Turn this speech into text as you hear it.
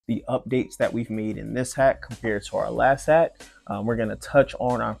the updates that we've made in this hat compared to our last hat. We're going to touch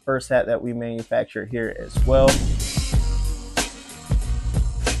on our first hat that we manufactured here as well.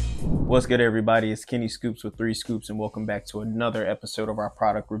 What's good, everybody? It's Kenny Scoops with 3 Scoops, and welcome back to another episode of our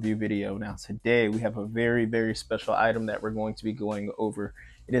product review video. Now today we have a very special item that we're going to be going over.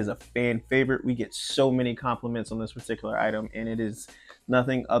 It is a fan favorite. We get so many compliments on this particular item, and it is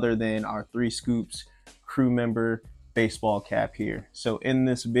nothing other than our 3 Scoops crew member baseball cap here. So in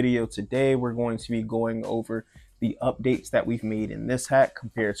this video today, we're going to be going over the updates that we've made in this hat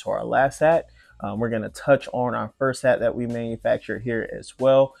compared to our last hat. We're going to touch on our first hat that we manufactured here as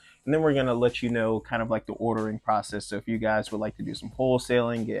well. And then we're going to let you know kind of like the ordering process. So if you guys would like to do some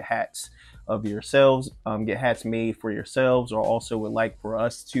wholesaling, get hats of yourselves, get hats made for yourselves, or also would like for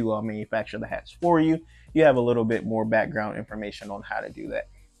us to manufacture the hats for you, you have a little bit more background information on how to do that.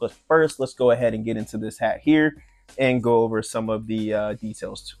 But first, let's go ahead and get into this hat here and go over some of the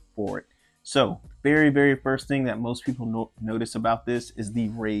details for it. So very first thing that most people notice about this is the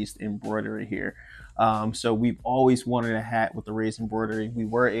raised embroidery here. So we've always wanted a hat with the raised embroidery. We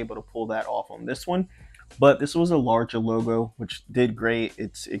were able to pull that off on this one, but this was a larger logo, which did great.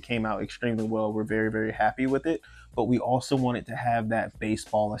 It came out extremely well. We're very happy with it, but we also wanted to have that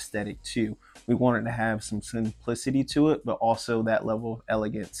baseball aesthetic too. We wanted to have some simplicity to it, but also that level of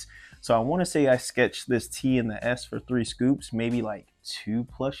elegance. So I want to say I sketched this T and the S for 3 Scoops maybe like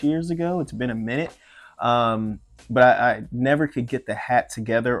 2+ years ago. It's been a minute. But I never could get the hat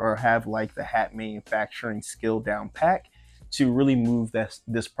together or have like the hat manufacturing skill down pack to really move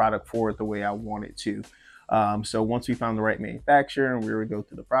this product forward the way I want it to. So once we found the right manufacturer and we were to go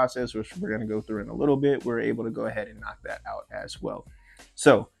through the process, which we're going to go through in a little bit, we're able to go ahead and knock that out as well.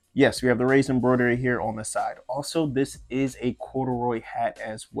 So yes, we have the raised embroidery here on the side. Also, this is a corduroy hat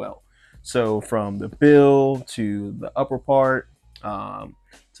as well. So from the bill to the upper part, to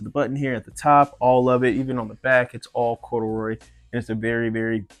the button here at the top, all of it, even on the back, it's all corduroy, and it's a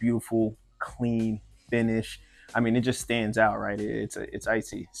very beautiful, clean finish. I mean, it just stands out, right? It's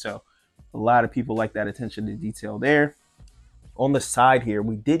icy. So a lot of people like that attention to detail there. On the side here,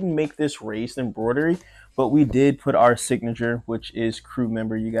 we didn't make this raised embroidery, but we did put our signature, which is crew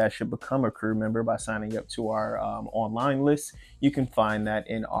member. You guys should become a crew member by signing up to our online list. You can find that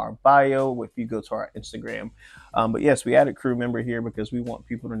in our bio if you go to our Instagram. But yes, we added crew member here because we want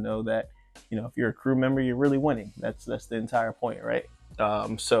people to know that, you know, if you're a crew member, you're really winning. That's the entire point, right?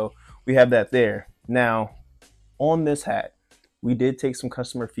 So we have that there. Now, on this hat, we did take some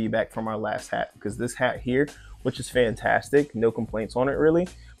customer feedback from our last hat, because this hat here, which is fantastic, no complaints on it really,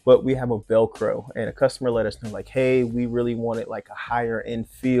 but we have a Velcro, and a customer let us know like, hey, we really wanted like a higher end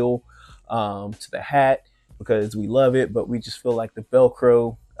feel to the hat because we love it, but we just feel like the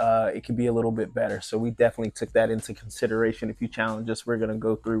Velcro, it could be a little bit better. So we definitely took that into consideration. If you challenge us, we're gonna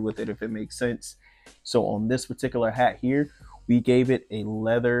go through with it if it makes sense. So on this particular hat here, we gave it a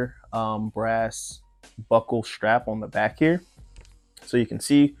leather brass buckle strap on the back here. So you can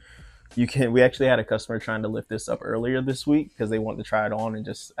see, we actually had a customer trying to lift this up earlier this week because they wanted to try it on and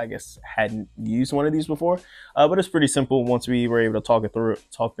just, I guess, hadn't used one of these before. But it's pretty simple once we were able to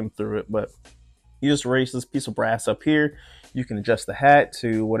talk them through it. But you just raise this piece of brass up here. You can adjust the hat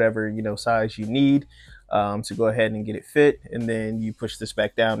to whatever, you know, size you need to go ahead and get it fit. And then you push this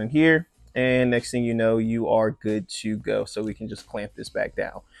back down in here. And next thing you know, you are good to go. So we can just clamp this back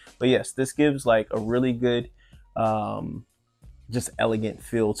down. But yes, this gives like a really good just elegant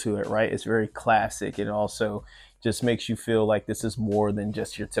feel to it, right? It's very classic. It also just makes you feel like this is more than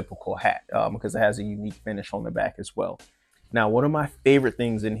just your typical hat because it has a unique finish on the back as well. Now, one of my favorite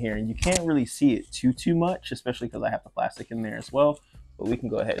things in here, and you can't really see it too much, especially because I have the plastic in there as well, but we can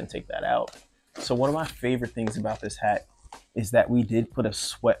go ahead and take that out. So one of my favorite things about this hat is that we did put a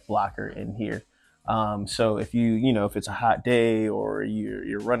sweat blocker in here. So if if it's a hot day or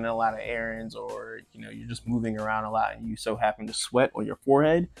you're running a lot of errands, or you're just moving around a lot and you so happen to sweat on your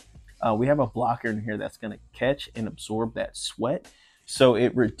forehead, we have a blocker in here that's going to catch and absorb that sweat. So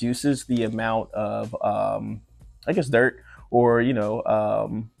it reduces the amount of I guess dirt or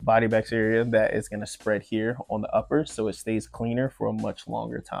body bacteria that is going to spread here on the upper, so it stays cleaner for a much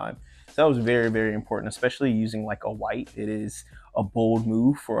longer time. So that was very important, especially using like a white. It is a bold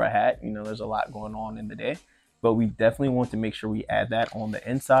move for a hat. There's a lot going on in the day, but we definitely want to make sure we add that on the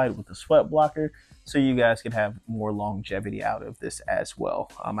inside with the sweat blocker so you guys can have more longevity out of this as well.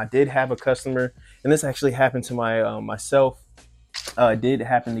 I did have a customer, and this actually happened to myself did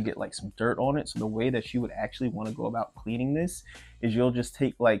happen to get like some dirt on it. So the way that you would actually want to go about cleaning this is you'll just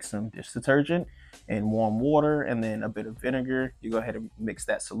take like some dish detergent and warm water and then a bit of vinegar. You go ahead and mix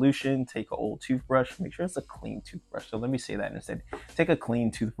that solution, take an old toothbrush, make sure it's a clean toothbrush. So let me say that instead. Take a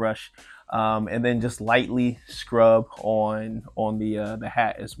clean toothbrush, and then just lightly scrub on the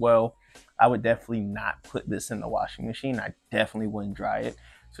hat as well. I would definitely not put this in the washing machine. I definitely wouldn't dry it.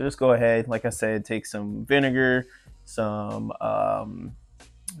 So just go ahead, like I said, take some vinegar, some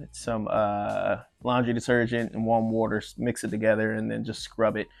laundry detergent and warm water, mix it together, and then just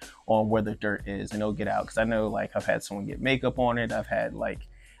scrub it on where the dirt is, and it'll get out. Because I know, like, I've had someone get makeup on it. I've had like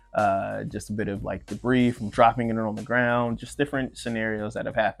just a bit of like debris from dropping it on the ground. Just different scenarios that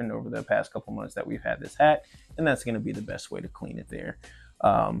have happened over the past couple months that we've had this hat, and that's going to be the best way to clean it there.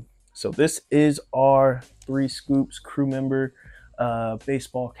 So this is our 3 Scoops crew member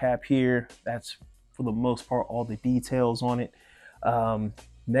baseball cap here. That's for the most part all the details on it.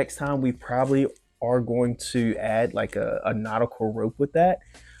 Next time we probably are going to add like a nautical rope with that.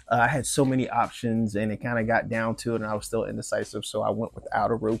 I had so many options and it kind of got down to it and I was still indecisive, so I went without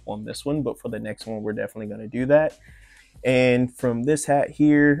a rope on this one, but for the next one we're definitely going to do that. And from this hat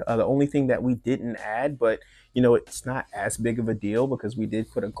here, the only thing that we didn't add, but you know, it's not as big of a deal because we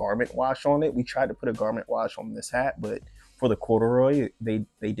did put a garment wash on it. We tried to put a garment wash on this hat, but for the corduroy, they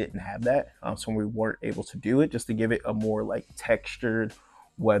didn't have that. So we weren't able to do it, just to give it a more like textured,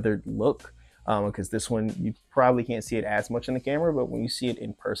 weathered look. Because this one, you probably can't see it as much in the camera, but when you see it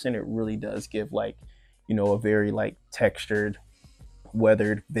in person, it really does give like, you know, a very like textured,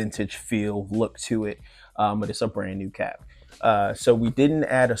 weathered, vintage feel look to it. But it's a brand new cap. So we didn't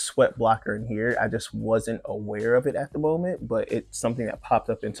add a sweat blocker in here. I just wasn't aware of it at the moment, but it's something that popped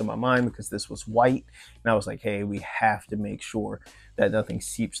up into my mind because this was white. And I was like, hey, we have to make sure that nothing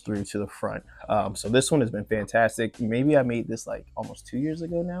seeps through to the front. So this one has been fantastic. Maybe I made this like almost 2 years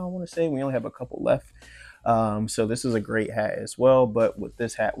ago now, I want to say. We only have a couple left. So this is a great hat as well, but with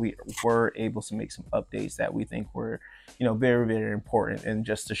this hat we were able to make some updates that we think were, you know, very, very important, and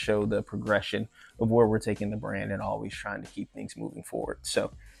just to show the progression of where we're taking the brand and always trying to keep things moving forward.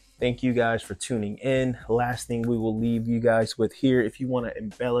 So thank you guys for tuning in. Last thing we will leave you guys with here, if you want to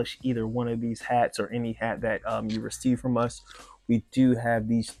embellish either one of these hats or any hat that you receive from us, we do have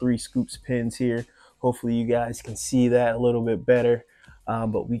these 3 Scoops pins here. Hopefully you guys can see that a little bit better.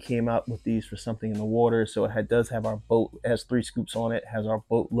 But we came out with these for something in the water. So it does have our boat, it has 3 Scoops on it, has our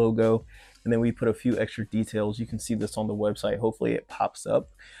boat logo. And then we put a few extra details. You can see this on the website. Hopefully it pops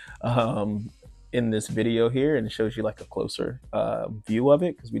up in this video here and it shows you like a closer view of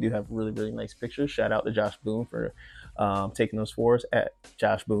it, because we do have really, really nice pictures. Shout out to Josh Boone for taking those for us, at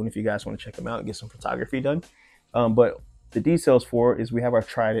Josh Boone, if you guys want to check him out and get some photography done. But the details for it is we have our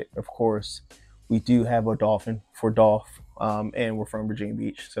trident, of course. We do have a dolphin for Dolph, and we're from Virginia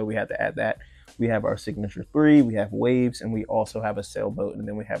Beach, so we had to add that. We have our signature 3, we have waves, and we also have a sailboat, and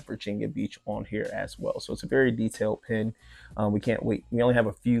then we have Virginia Beach on here as well. So it's a very detailed pin. We can't wait. We only have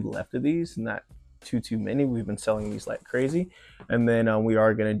a few left of these, not too many. We've been selling these like crazy, and then we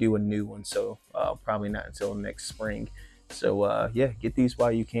are going to do a new one, so probably not until next spring. So yeah, get these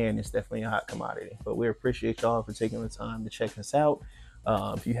while you can. It's definitely a hot commodity, but we appreciate y'all for taking the time to check us out.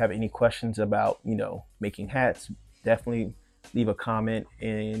 If you have any questions about, you know, making hats, definitely leave a comment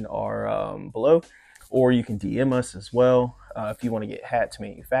in our below, or you can DM us as well. If you want to get hats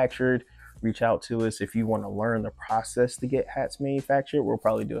manufactured, reach out to us. If you want to learn the process to get hats manufactured, we'll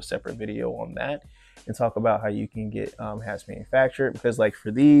probably do a separate video on that and talk about how you can get hats manufactured. Because like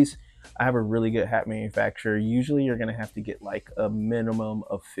for these, I have a really good hat manufacturer. Usually you're going to have to get like a minimum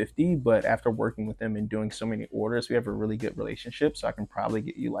of 50, but after working with them and doing so many orders, we have a really good relationship. So I can probably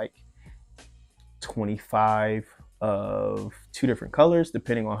get you like 25 of 2 different colors,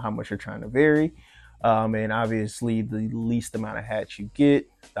 depending on how much you're trying to vary. And obviously the least amount of hats you get,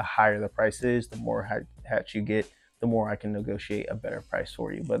 the higher the price is. The more hats you get, the more I can negotiate a better price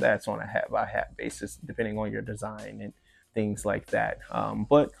for you. But that's on a hat by hat basis, depending on your design and things like that.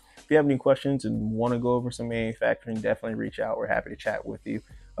 But if you have any questions and want to go over some manufacturing, definitely reach out. We're happy to chat with you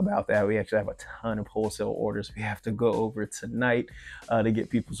about that. We actually have a ton of wholesale orders we have to go over tonight to get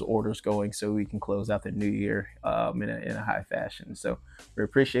people's orders going so we can close out the new year in a high fashion. So we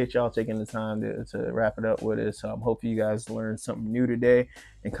appreciate y'all taking the time to wrap it up with us. Hope you guys learned something new today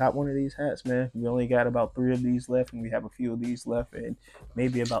and caught one of these hats, man. We only got about 3 of these left, and we have a few of these left and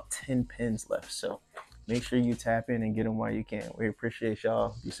maybe about 10 pins left. So make sure you tap in and get them while you can. We appreciate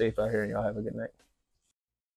y'all. Be safe out here, and y'all have a good night.